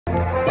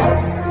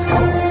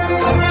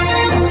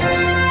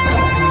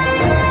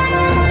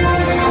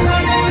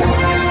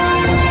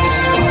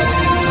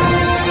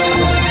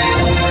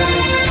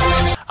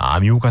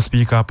Amyuka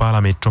Speaker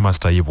Parliament Thomas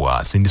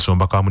Tayebwa sindisa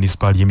omubaka wa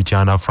municipal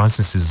y'Emityana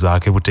Francis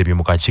Zaake Butebi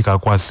mu kakiiko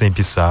akwasa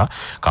empisa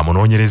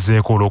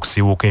kamunoonyerezeeko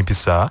olw'okusiiwuuka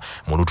empisa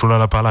mu lutuula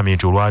lwa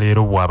Parliament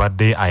olwaleero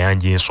bw'abadde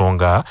ayanja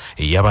ensonga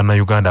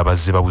ey'Abannayuganda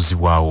abazze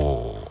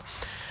babuzibwawo.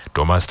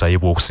 Thomas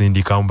Tayebwa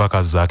okusindika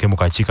omubaka Zaake mu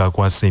kakiiko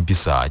akwasa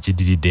empisa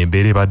kiddiridde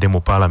embeera ebadde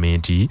mu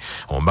Parliament.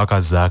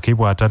 Omubaka Zaake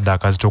bw'atadde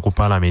akazito ku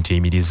Parliament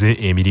eyimirize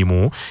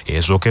emirimu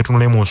esooka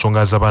etunule mu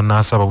nsonga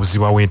z'abannansi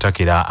ababuzibwawo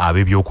entakera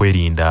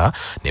ab'ebyokwerinda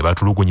ne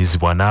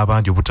batulugunyizibwa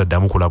n'abandi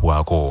obutaddamu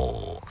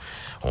kulabwako.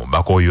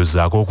 Omubaka oyo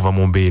Zaake okuva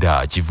mu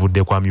mbeera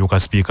kivudde kwa amyuka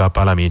Speaker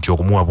Parliament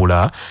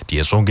okumuwabula ti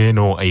ensonga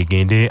eno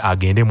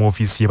agende mu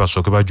ofiisi ye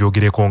basooke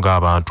bagyogereko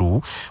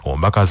ng'abantu.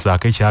 Omubaka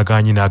Zaake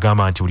kyagaanyi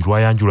n'agamba nti buli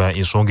lwayanjula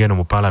ensonga eno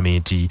mu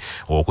Parliament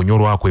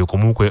okunyonyola kwe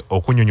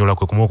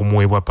kumu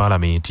okumuweebwa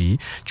Parliament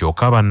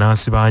kyokka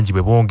bannansi bangi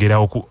bwe bongera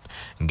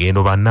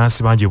ng'eno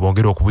bannansi bangi bwe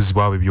bongera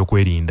okubuzibwawo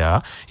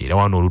ebyokwerinda era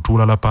wano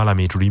olutuula lwa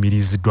Parliament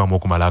luyimiriziddwamu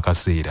okumala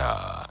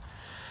akaseera.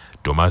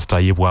 Thomas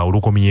Tayebwa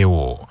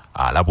olukomyewo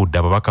alabudde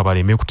ababaka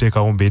baleme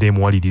kuteekawo mbeera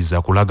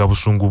emuwaliriza kulaga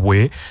busungu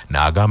bwe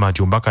n'agamba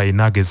nti omubaka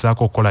yenna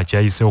agezaako okukola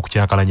kyayise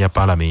okukyankalanya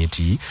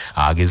Parliament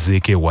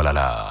agezeeko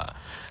ewalala.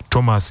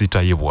 Thomas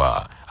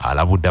Tayebwa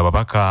alabudde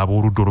ababaka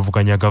ab'oludda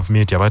oluvuganya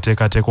gavumenti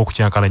abateekateeka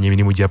okukyankalanya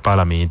emirimu gya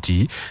Parliament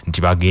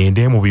nti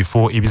bagende mu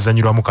bifo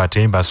ebizanyirwamu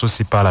katemba so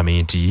si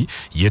Parliament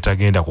ye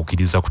tagenda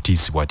kukkiriza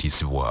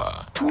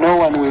kutiisibwatiisibwa. No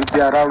one will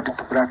be allowed to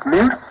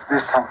blackmail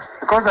this house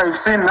because I've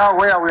seen now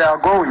where we are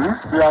going.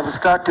 We have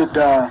started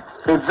a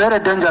very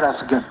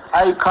dangerous game.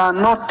 I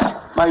cannot,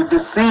 my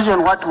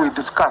decision, what we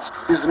discussed,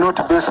 is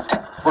not based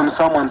on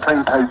someone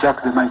trying to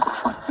hijack the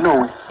microphone.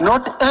 No way.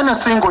 Not any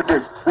single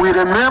day. We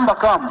remember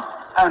come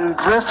and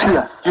dress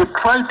here. You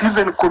try to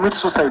even commit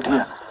suicide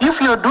here. If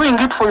you're doing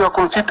it for your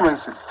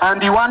constituency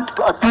and you want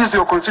to appease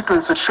your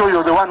constituency, show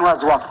you're the one who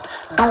has worked,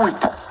 do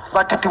it.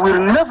 But it will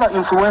never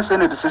influence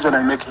any decision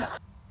I make here.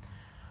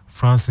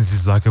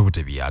 Francis Zaake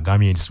Butebi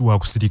agambye nti si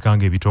waakusirika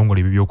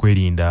ng'ebitongole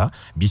by'ebyokwerinda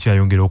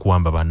bikyayongera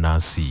okuwamba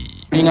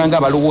bannansi.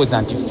 Nga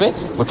balowooza nti ffe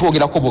bwe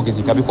twogerako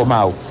bwogezi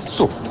kabikomaawo.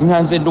 So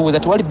nga nze ndowooza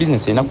tewali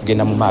bizinesi erina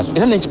kugenda mu maaso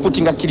era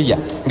nekiputinga kiriya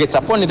ng'et's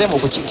upon them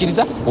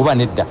okukikkiriza oba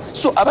nedda.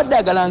 So abadde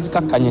agala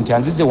nzikakkanye nti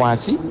anzize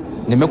wansi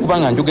neme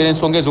kubanga njogera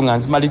ensonga ezo nga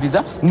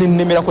nzimaliriza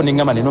nennemerako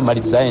nengamba neno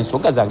malirizayo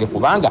ensonga zange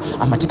kubanga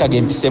amateeka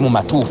gempiseemu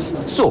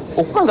matuufu. So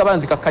okubanga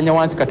banzikakkanya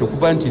wansi kati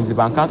okuva nti nze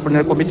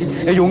bankampional committee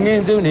eyo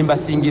ngenzeeyo ne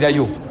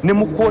mbasingirayo ne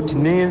mu kooti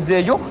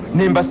nenzeeyo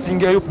ne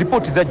mbasingirayo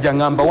lipooti zajja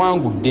ngamba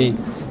wangudde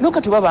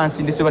nokati oba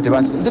bansindise oba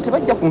tebansinze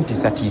tebajja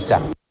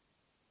kuntiisatiisa.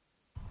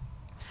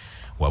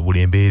 Wabula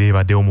embeera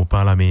ebaddewo mu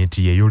Parliament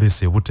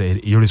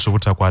eyolese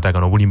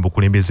obutakwatagana obuli mu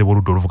bukulembeze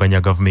bw'oludda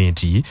oluvuganya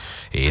gavumenti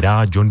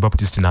era John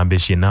Baptist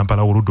Nambeshe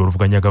nampala w'oludda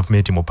oluvuganya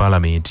gavumenti mu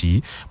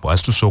Parliament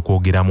bw'asitusa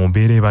okwogera mu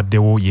mbeera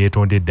ebaddewo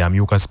yeetondedde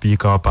amyuka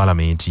Speaker wa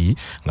Parliament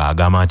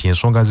ng'agamba nti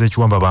ensonga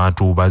z'ekiwamba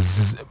bantu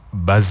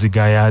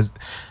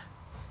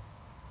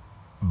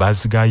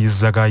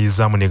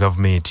bazigayizagayizaamu ne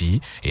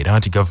gavumenti era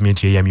nti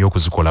gavumenti yeeyamye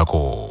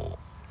okuzikolako.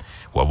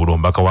 Wabula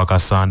omubaka wa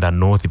Kasanda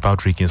North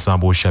Patrick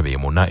Nsamba Oshabe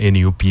muna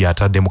NUP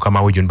atadde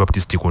mukama we John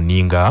Baptist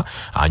kuninga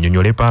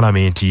anyonyole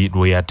Parliament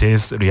lwe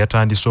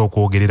yatandise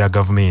okwogerera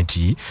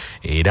gavumenti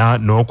era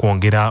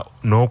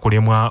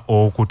n'okulemwa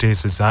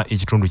okuteeseza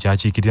ekitundu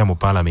kyakiikirira mu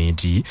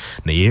Parliament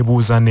ne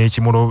yeebuuza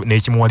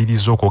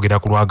n'ekimuwaliriza okwogera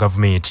ku lwa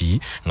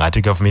gavumenti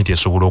ng'ate gavumenti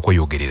esobola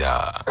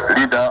okweyogerera.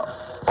 Leader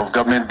of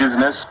government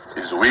business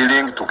is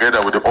willing,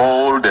 together with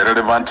all the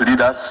relevant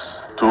leaders,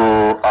 to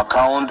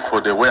account for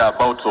the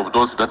whereabouts of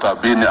those that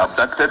have been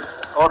abducted.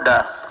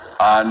 Order.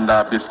 And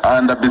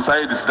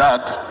besides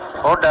that,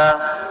 Order.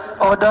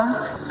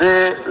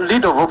 The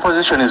leader of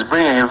opposition is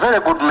bringing a very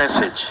good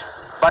message,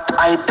 but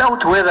I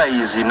doubt whether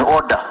he is in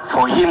order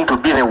for him to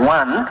be the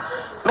one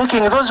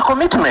making those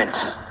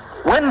commitments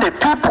when the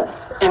people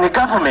in the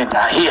government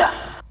are here.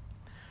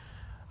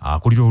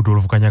 Akulira oludda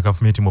oluvuganya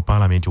gavumenti mu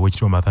Parliament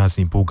Oweekitiibwa Mathias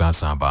Mpuga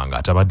nsamba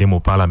ng'atabadde mu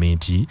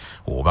Parliament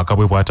obubaka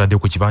bwe bwatadde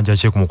ku kibanja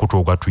kye ku mukutu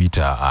ogwa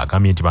Twitter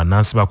agambye nti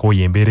bannansi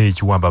bakooye embeera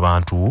ekiwamba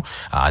bantu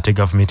ate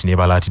gavumenti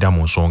n'ebalaatira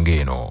mu nsonga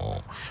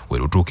eno. We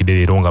lutuukidde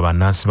leero nga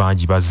bannansi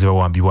bangi bazze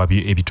bawambibwa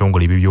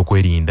ebitongole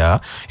by'ebyokwerinda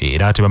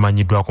era ate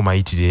bamanyiddwako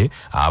mayitire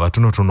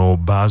abatonotono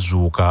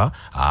baazuuka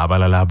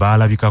abalala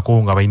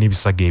baalabikako nga balina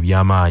ebisago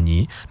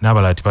eby'amaanyi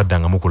n'abalala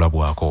tebaddangamu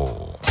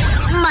kulabwako.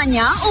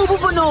 Manya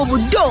obuvuna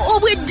obuddo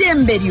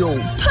obw'eddembe lyo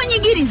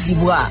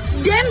tonyigirizibwa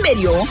ddembe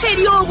lyo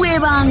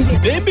ery'obwebange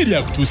ddembe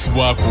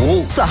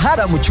lyakutuusibwako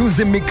Sahara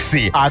Muchuzi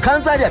Mixi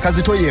akanzaali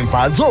akazitoya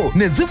envaazo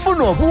ne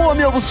zifuna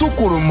obuwoomi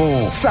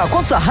obusukkulumu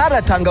saako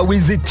Sahara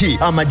tangawizi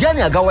tea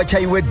amajani agawa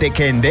chai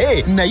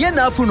weddekende naye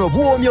n'afuna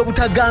obuwoomi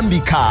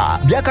obutagambika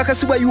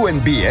byakakasibwa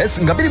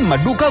UNBS nga biri mu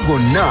maduuka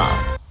gonna.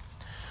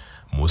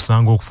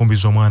 Musango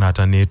okufumbiza omwana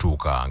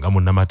ataneetuuka nga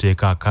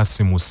munnamateeka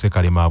Kasimu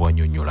Ssekalema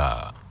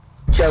bw'annyonnyola.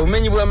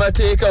 kyabumenyi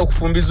bw'amateeka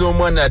okufumbiza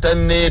omwana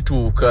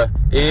atanneetuuka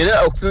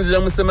era okusinziira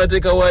mu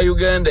ssemateeka wa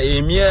Uganda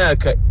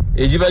emyaka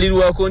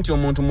egibalirwako nti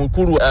omuntu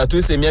mukulu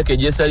atuuse emyaka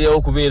egyesalirawo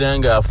okubeera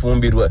nga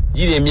afumbirwa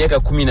giri emyaka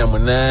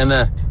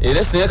 18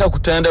 era singa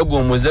kakutandagwa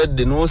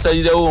omuzadde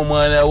n'osalirawo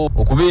omwana wo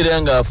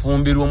okubeera nga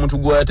afumbirwa omuntu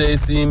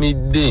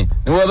gw'ateesiimidde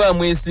ne waba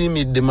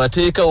amwesiimidde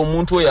mateeka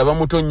omuntu oyo aba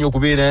muto nnyo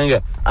okubeera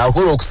nga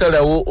akola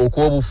okusalawo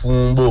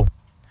okw'obufumbo.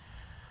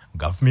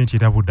 Gavumenti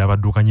erabudde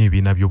abaddukanya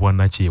ebibiina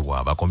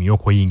by'obwannakyewa bakomye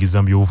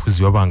okweyingiza mu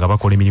byobufuzi babanga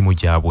bakola emirimu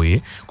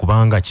gyabwe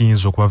kubanga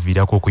kiyinza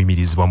okubaviirako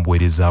okuyimirizibwa mu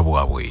buweereza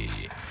bwabwe.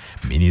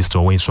 Minisita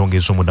w'ensonga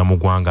ez'omunda mu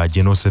ggwanga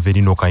General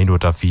Severino kahinda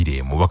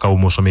otafiire mubaka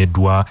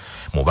b'omusomeddwa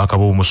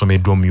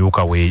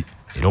omumyuka we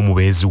era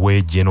omubeezi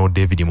we General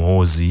David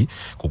muhoozi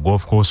ku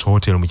Golf Course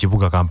Hotel mu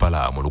kibuga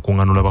Kampala mu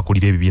lukuŋŋaano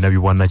lw'abakulira ebibiina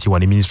by'obwannakyewa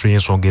ne Minisitule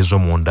y'ensonga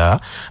ez'omunda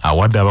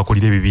awadde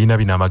abakulira ebibiina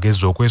bino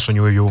amagezi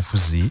okwesonyiwa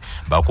ebyobufuzi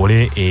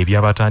bakole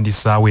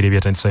ebyabatandisaawo era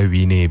ebyatandisaawo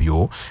ebibiina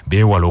ebyo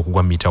beewala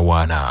okugwa mu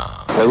mitawaana.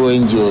 Waliwo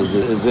NGOs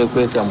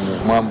ezeekweka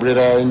mu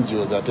umbrella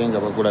NGOs ate nga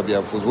bakola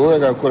byabufuzi.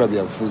 Bw'owega kukola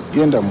byabufuzi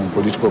genda mu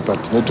political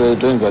party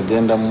toyinza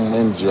genda mu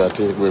NGO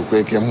ate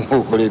weekwekemu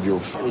okola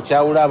ebyobufuzi.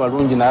 Ekyawula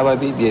abalungi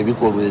n'ababi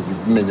byebikolwa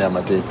ebimenya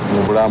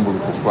amateeka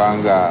bulambulukufu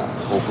kubanga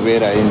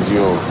okubeera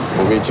NGO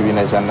oba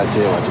ekibiina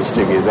kyannakyewa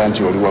tekitegeeza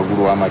nti oli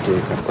waggulu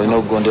w'amateeka. Olina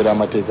okugondera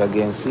amateeka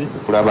g'ensi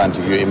kulaba nti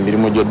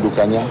emirimu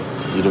gy'oddukanya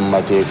giri mu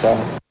mateeka.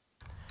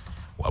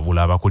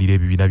 Wabula abakulira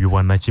ebibiina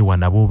by'obwannakyewa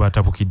nabo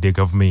batabukidde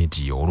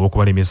gavumenti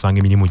olw'okubalemesanga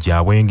emirimu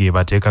gyabwe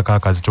ng'ebateekako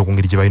akazito ku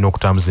ngeri gye balina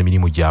okutambuza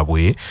emirimu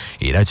gyabwe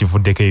era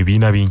kivuddeko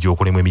ebibiina bingi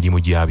okulemwa emirimu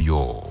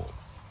gyabyo.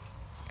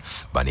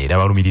 Bano era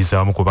balumiriza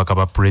abamu ku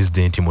bakaba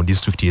pulezidenti mu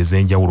disitulikiti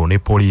ez'enjawulo ne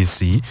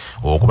poliisi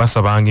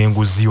okubasabanga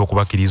enguzi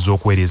okubakkiriza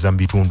okuweereza mu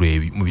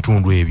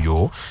bitundu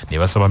ebyo ne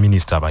basaba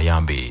minisita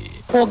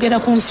abayambe. Kwogera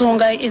ku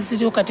nsonga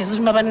eziriwo kati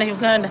eziruma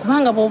bannayuganda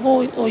kubanga bw'oba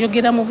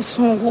oyogera mu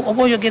busungu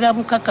oba oyogera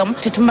mu kkakkamu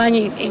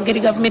tetumanyi engeri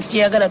gavumenti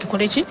gyeyagala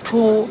tukole ki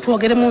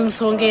twogere mu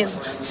nsonga ezo.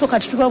 So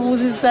kati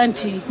tubabuuzizza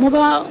nti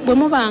bwe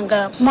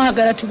mubanga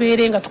mwagala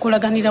tubeere nga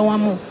tukolaganira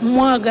wamu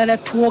mwagala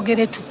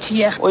twogere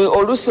tutya.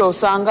 Oluusi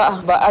osanga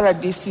ba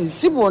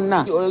RDCs si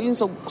bonna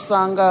oyinza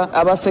okusanga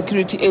aba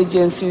security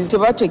agencies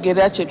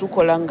tebategeera kye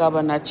tukola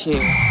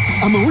ng'abanakyewa.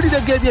 Amawulire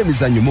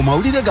g'ebyemizannyo mu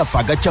mawulire gaffe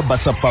agakya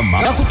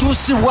basafama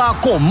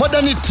gakutuusibwako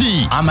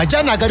modernity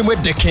amajaani agalimu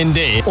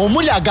eddekende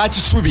omuli aga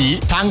kisubi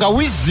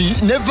tangawizi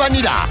ne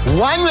vanira.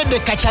 Wanywedde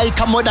kacaayi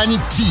ka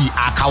modernity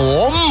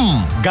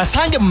akawoomu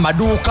gasange mu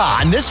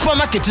maduuka ne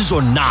supamaketi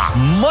zonna.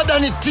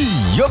 Modernity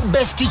yo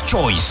best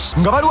choice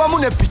nga bali wamu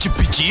ne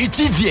pikipiki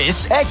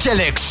TVS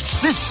HLX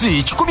CC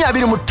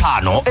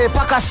 125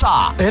 epakasa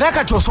era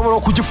kati osobola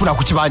okugifuna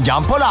ku kibanja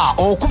mpola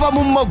okuva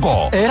mu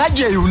Mmogo era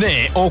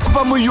gyeyune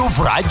okuva mu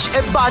Yuvrage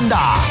ebbanda.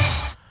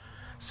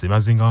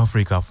 Semazinga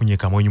Africa afunye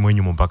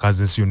kamwenyumwenyu mu mpaka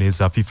z'ensi yonna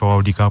eza FIFA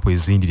World Cup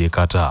ezindire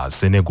Qatar.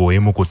 Senegal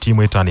emu ku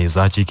ttiimu etaano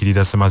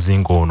ezakiikirira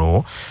Semazinga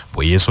ono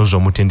bwe yeesoza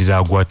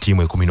omutendera gwa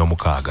ttiimu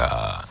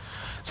 16.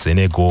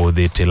 Senegal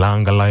the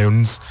Teranga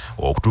Lions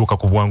okutuuka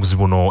ku buwanguzi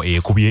buno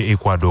ekubye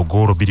Ecuador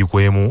goal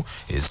 2-1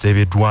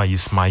 eziteebeddwa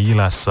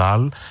Ismaila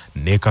Sall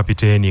ne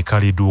kapiteeni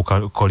Kalidou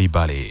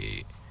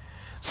Koulibaly.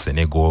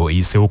 Senegal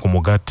eyiseewo ku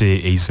mugatte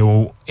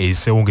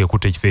eyiseewo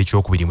ng'ekutte ekifo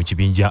ekyokubiri mu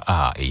kibinja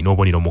A erina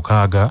obubonero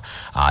 6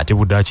 ate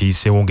Budaaki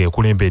eyiseewo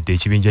ng'ekulembedde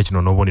ekibinja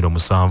kino n'obubonero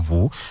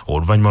 7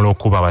 oluvannyuma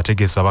lw'okuba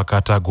abategesi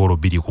bakata goal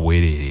 2 ku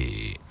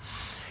bwereere.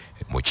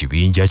 Mu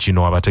kibinja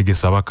kino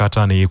abategesi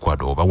bakata ne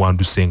Ecuador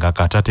bawanduse nga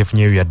Kata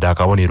tefunyeyo yadde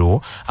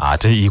akabonero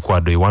ate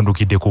Ecuador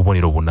ewandukidde ku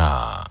bubonero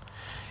 4.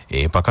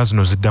 Empaka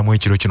zino ziddamu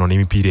ekiro kino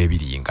n'emipiira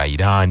ebiri nga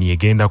Iran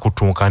egenda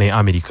kutunka ne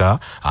Amerika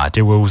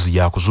ate Wales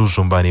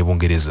yakuzuuzumba ne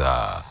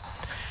Bungereza.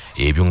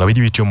 Ebyo nga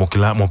biri bityo mu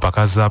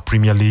mpaka za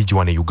Premier League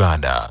wane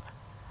Uganda.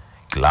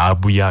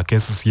 Klabu ya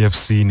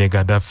KCFC ne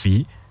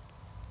Gaddafi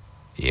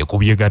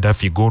ekubye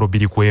Gaddafi goal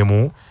 2-1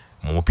 mu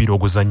mupiira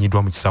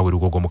oguzannyiddwa mu kisaawe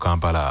Lugogo mu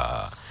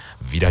Kampala.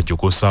 Village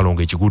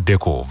Kosalonga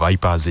ekiguddeko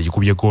Vipers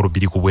ekikubye goal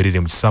 2 ku bwerere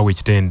mu kisaawe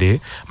ekitende.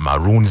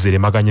 Maroons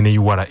eremaganye ne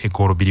UR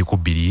goal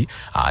 2-2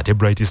 ate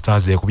Bright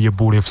Stars ekubye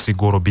Bull FC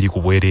goal 2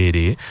 ku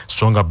bwerere.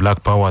 Songa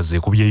Black Powers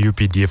ekubye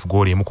UPDF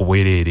goal 1 ku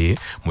bwerere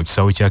mu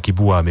kisaawe kya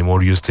Kibwa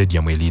Memorial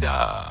Stadium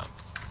Elira.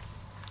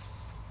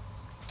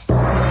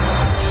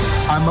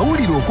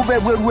 Amawulire okuva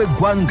ebweru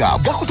w'eggwanga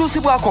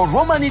gakutuusibwako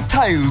Roman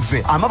Tiles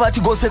amabaati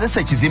g'oseresa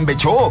ekizimbe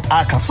kyo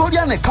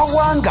akasolya ne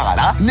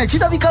kawangaala ne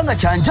kirabika nga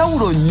kya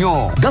njawulo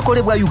nnyo.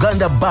 Gakolebwa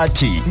Uganda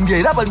Bati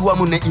ng'era bali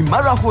wamu ne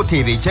Imara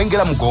Hotel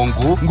ekyengera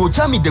Mugongo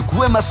ng'okyamidde ku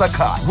lw'e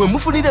Masaka we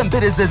mufunira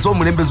empeereza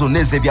ez'omulembe zonna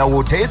ez'ebya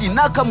woteeri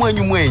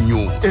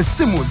n'akamwenyumwenyu.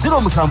 Essimu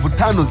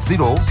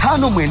 0750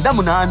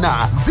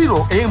 598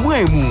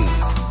 0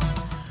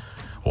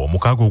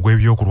 Omukago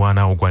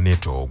gw'ebyokulwana ogwa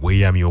NATO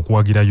gweyamye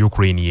okuwagira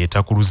Ukraine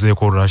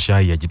yetakuluzeeko Russia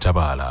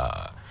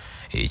yagitabaala.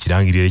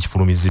 Ekirangiriro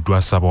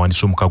ekifulumiziddwa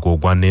Ssaabawandiisi omukago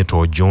ogwa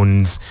NATO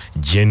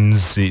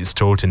Jens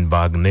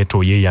Stoltenberg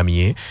NATO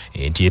yeeyamye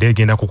nti era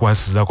egenda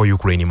kukwasizaako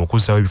Ukraine mu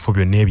kuzzaawo ebifo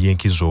byonna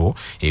eby'enkizo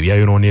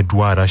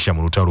ebyayonooneddwa Russia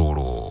mu lutalo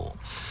olwo.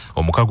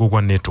 omukago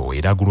gwa NATO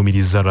era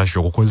gulumiriza Russia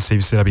okukozesa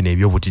ebiseera bino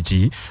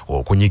eby'obutiti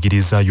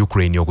okunyigiriza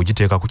Ukraine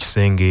okugiteeka ku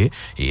kisenge,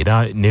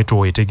 era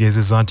NATO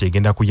etegeezezza nti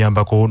egenda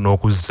kuyambako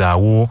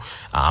n'okuzzaawo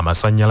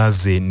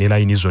amasannyalaze ne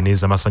layini zonna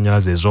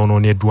ez'amasannyalaze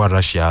ezoononeddwa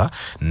Russia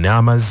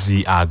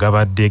n'amazzi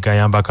agabadde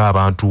gayambako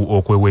abantu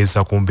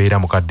okweweeza ku mbeera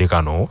mu kadde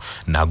kano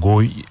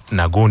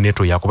nago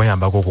NATO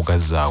yakubayambako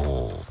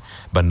okugazzaawo.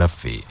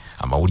 Bannaffe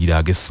amawulire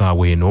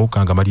ag'essaawa eno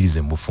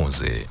kangamalirize mu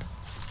bufunze.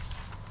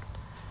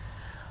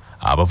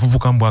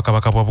 Abavubuka mu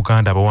Bwakabaka bwa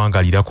Buganda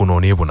abawangalira kuno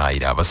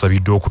n'ebunaayira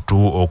basabiddwa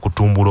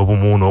okutumbula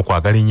obumu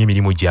n'okwagala ennyo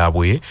emirimu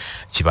gyabwe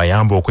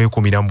kibayamba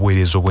okwekumira mu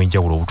buweereza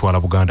obw'enjawulo obutwala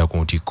Buganda ku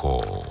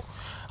ntikko.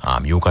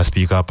 Amyuka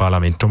Speaker wa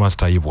Parliament Thomas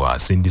Tayebwa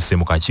asindise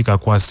mu kakiiko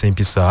akwasa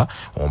empisa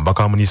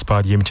omubaka wa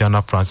munisipaali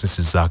y'Emityana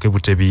Francis Zaake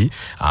Butebi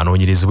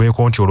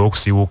anoonyerezebweko nti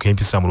olw'okusiiwuuka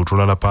empisa mu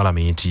lutuula lwa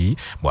Paalamenti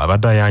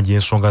bw'abadde ayanja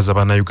ensonga za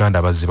bannayuganda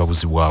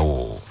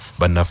abazibabuzibwawo.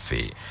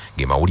 Bannaffe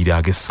gemawulire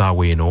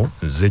ag'essaawa eno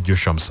nze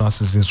Joshua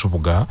Musaasizi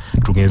Nsubuga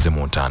tugenze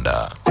mu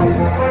ntanda.